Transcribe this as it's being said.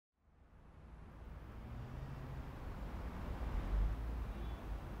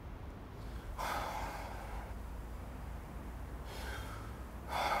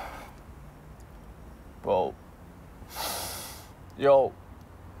Yo.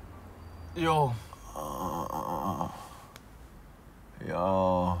 Yo.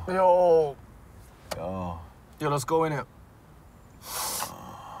 Yo. Yo. Yo. Yo, let's go in it.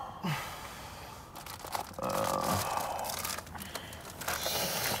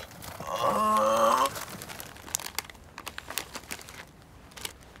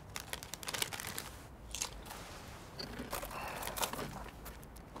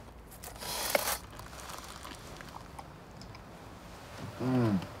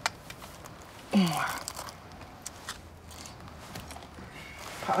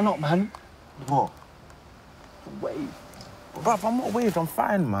 Pattern up, man. What? Wave. Bruv, I'm not waved, I'm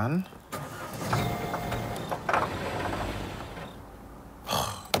fine, man.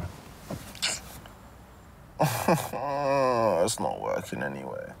 It's not working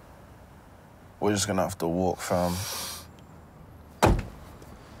anyway. We're just gonna have to walk, fam.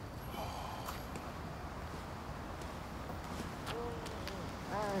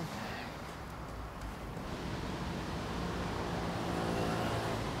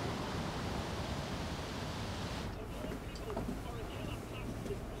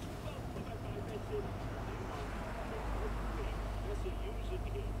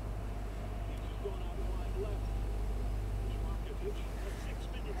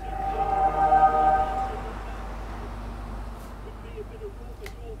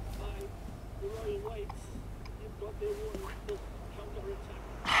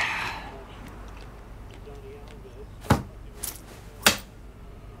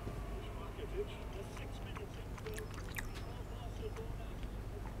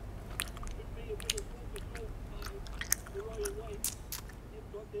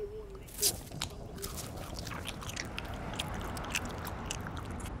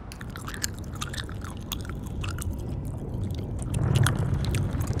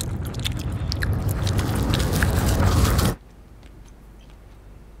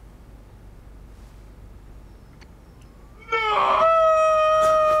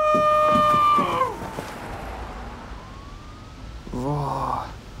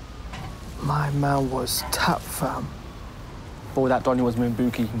 Man was tapped, fam. Boy, that Donny was moving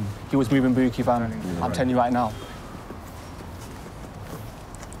bookie. He was moving bookie, fam. I'm telling you right now.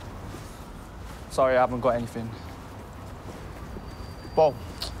 Sorry, I haven't got anything. Bro,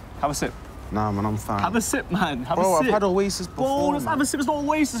 have a sip. Nah, man, I'm fine. Have a sip, man. Have a bro, sip. I've had Oasis before, Bro, let's have a sip. It's not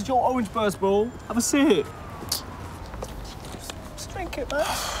Oasis, it's your orange burst, bro. Have a sip. Just drink it, man.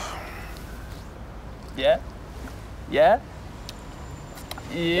 Yeah? Yeah?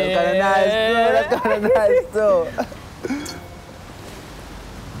 Yeah. That's kind of nice, bro.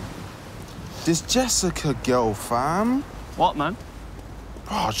 This Jessica girl, fam. What, man?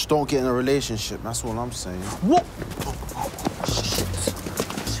 Bro, I just don't get in a relationship. That's all I'm saying. What?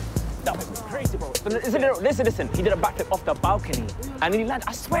 That was crazy, bro. Listen. He did a backflip off the balcony. And then he landed.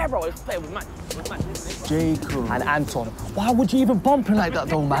 I swear, bro, it was mad. Jacob. And Anton. Why would you even bump him like that,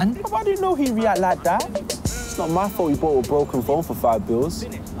 though, man? I didn't know he'd react like that. It's not my fault you bought a broken phone for $5 bills. I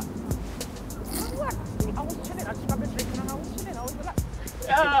was chilling. I just grabbed a drink and I was chilling. I was relaxed.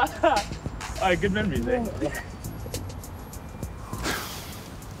 All right, good memories, eh?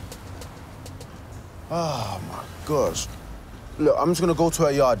 Oh, my gosh. Look, I'm just gonna go to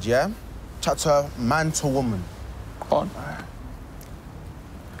her yard, yeah? Chat to her man to woman. Go on.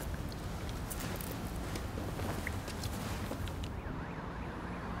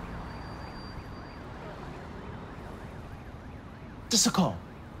 Jessica!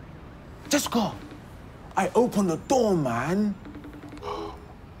 I opened the door, man.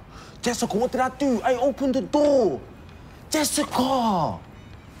 Jessica, what did I do? I opened the door. Jessica! Oh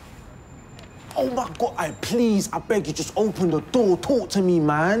my God, I beg you, just open the door. Talk to me,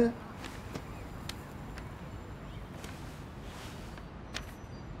 man.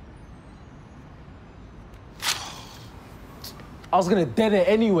 I was gonna dead it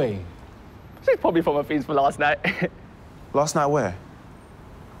anyway. She's probably from her feeds for last night. Last night where?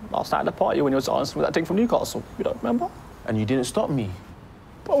 Last night at the party when you was answering that thing from Newcastle. You don't remember? And you didn't stop me.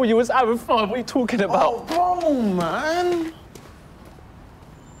 Bro, you was having fun. What are you talking about? Oh, bro, man.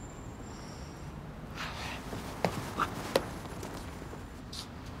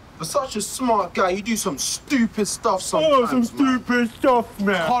 For such a smart guy, you do some stupid stuff sometimes, stuff,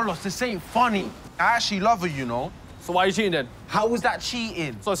 man. Carlos, this ain't funny. I actually love her, you know. So why are you cheating then? How was that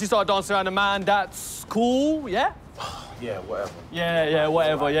cheating? So she started dancing around a man that's cool, yeah? Yeah, whatever. Yeah,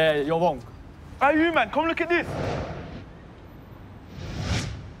 whatever. Yeah, you're wrong. Hey, you, man, come look at this.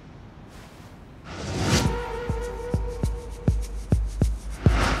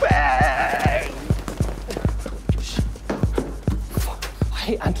 I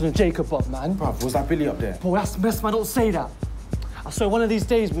hate Anton and Jacob up, man. Bruv, was that Billy up there? Bro, that's the best, man. Don't say that. swear, one of these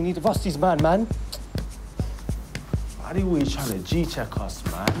days we need Rusty's man. Why are you always trying to G-check us,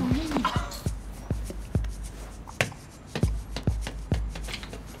 man?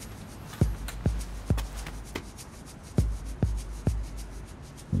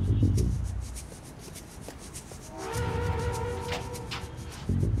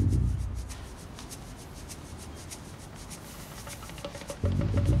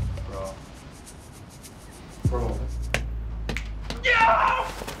 Bro. Yeah!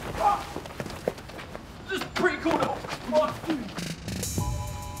 This is pretty cool though.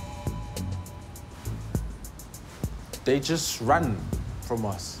 They just ran from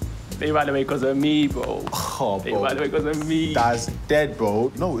us. They ran away because of me, bro. Oh, They bro. ran away because of me. That's dead, bro.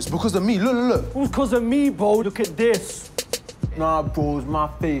 No, it's because of me. Look. It was because of me, bro. Look at this. Nah, bro, it's my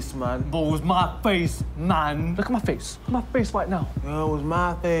face, man. Bro, it was my face, man. Look at my face. Look at my face right now. Yeah, it was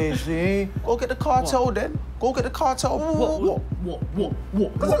my face, see? Go get the cartel then. Go get the cartel. What?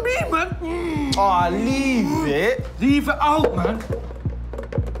 Because of me, man. Ah, leave it. Leave it out, man.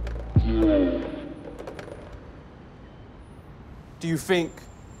 Do you think...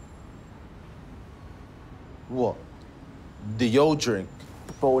 What? The yo drink?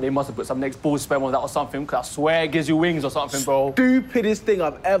 Bro, they must have put some next ball sperm on that or something, because I swear it gives you wings or something, bro. Stupidest thing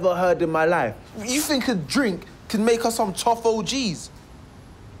I've ever heard in my life. You think a drink can make us some tough OGs?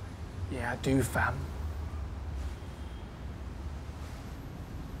 Yeah, I do, fam.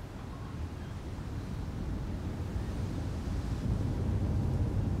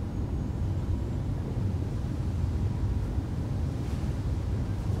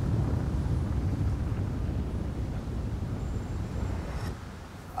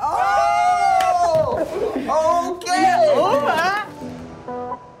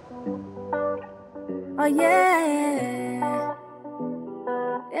 Oh yeah,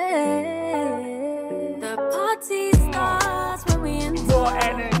 yeah. The party starts when we enter. More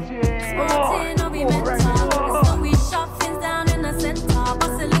energy. Smarting or be mental. So we shut things down in the center.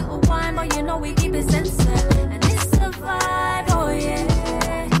 Bust a little wine, but you know we keep it censored. And it's the vibe, oh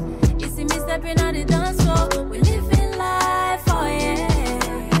yeah. You see me stepping on the dance floor. We living life, oh yeah.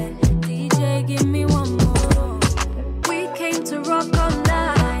 DJ, give me one more. We came to rock all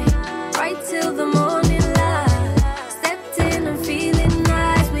night, right till the morning.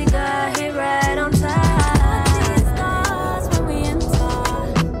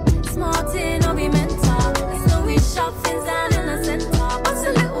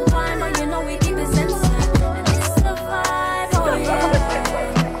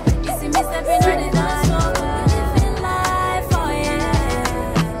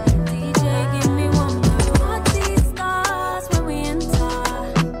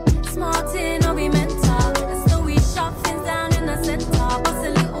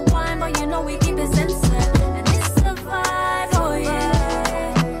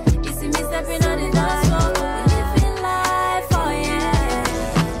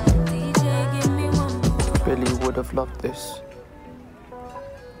 Loved this.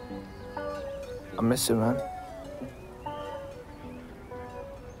 I miss it, man.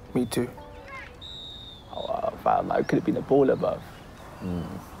 Me too. Oh, fam, I could have been a baller, bruv.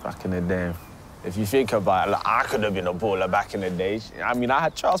 Back in the day. If you think about it, like, I could have been a baller back in the day. I mean, I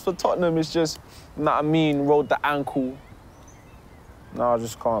had trials for Tottenham. It's just, you know what I mean, rolled the ankle. Now I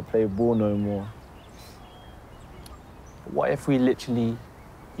just can't play ball no more. What if we literally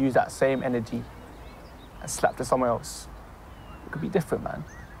use that same energy and slap to someone else? It could be different, man.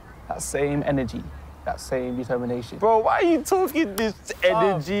 That same energy, that same determination. Bro, why are you talking this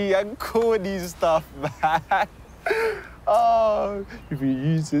energy and corny stuff, man? Oh, if you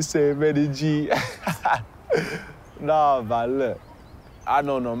use the same energy. Nah, man, look. I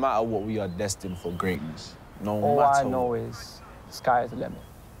know no matter what, we are destined for greatness. No matter All I what. know is the sky is the limit.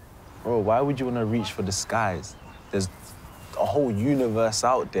 Bro, why would you want to reach for the skies? There's a whole universe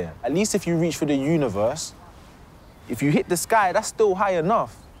out there. At least if you reach for the universe, if you hit the sky, that's still high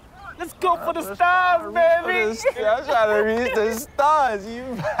enough. Let's go for the stars, baby! I'm trying to reach the stars, you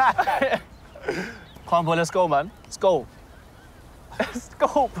mad. Come on, boy, let's go, man. Let's go. Let's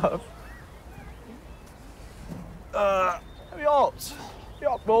go, bro. Hurry up. Hurry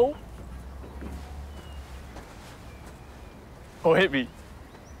up, bro. Oh, hit me.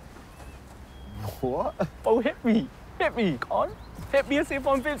 What? Oh, hit me. Hit me, come on. Hit me and see if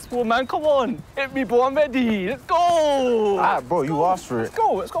I'm invincible, man. Come on. Hit me, bro. I'm ready. Let's go. All right, bro, you asked for it. Let's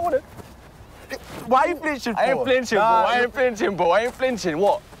go. Let's go with it. Why are you flinching for? I ain't flinching, bro. I ain't flinching, bro. I ain't flinching.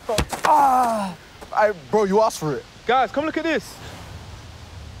 What? Ah! Bro, you asked for it. Guys, come look at this.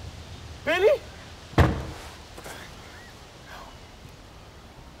 Really?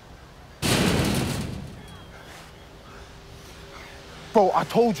 Bro, I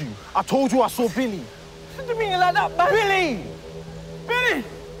told you I saw Billy. What do you mean like that, man? Billy! Billy!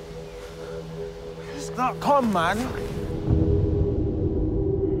 It's not, come, man.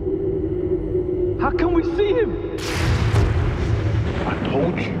 How can we see him? I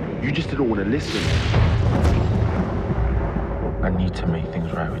told you. You just didn't want to listen. I need to make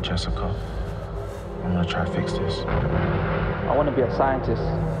things right with Jessica. I'm gonna try to fix this. I want to be a scientist,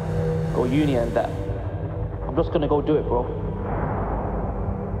 go uni and that. I'm just gonna go do it, bro.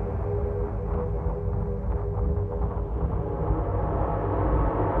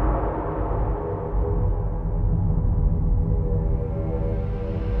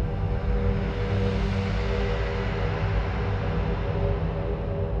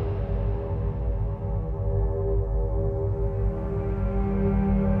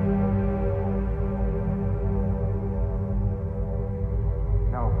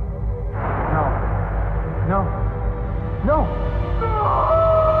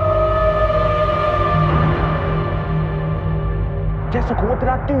 Jessica, what did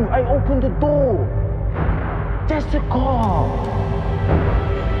I do? I opened the door. Jessica!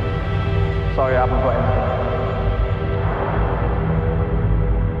 Sorry, I haven't got anything.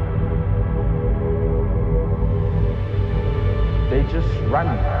 They just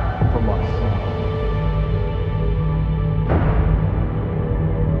ran from us.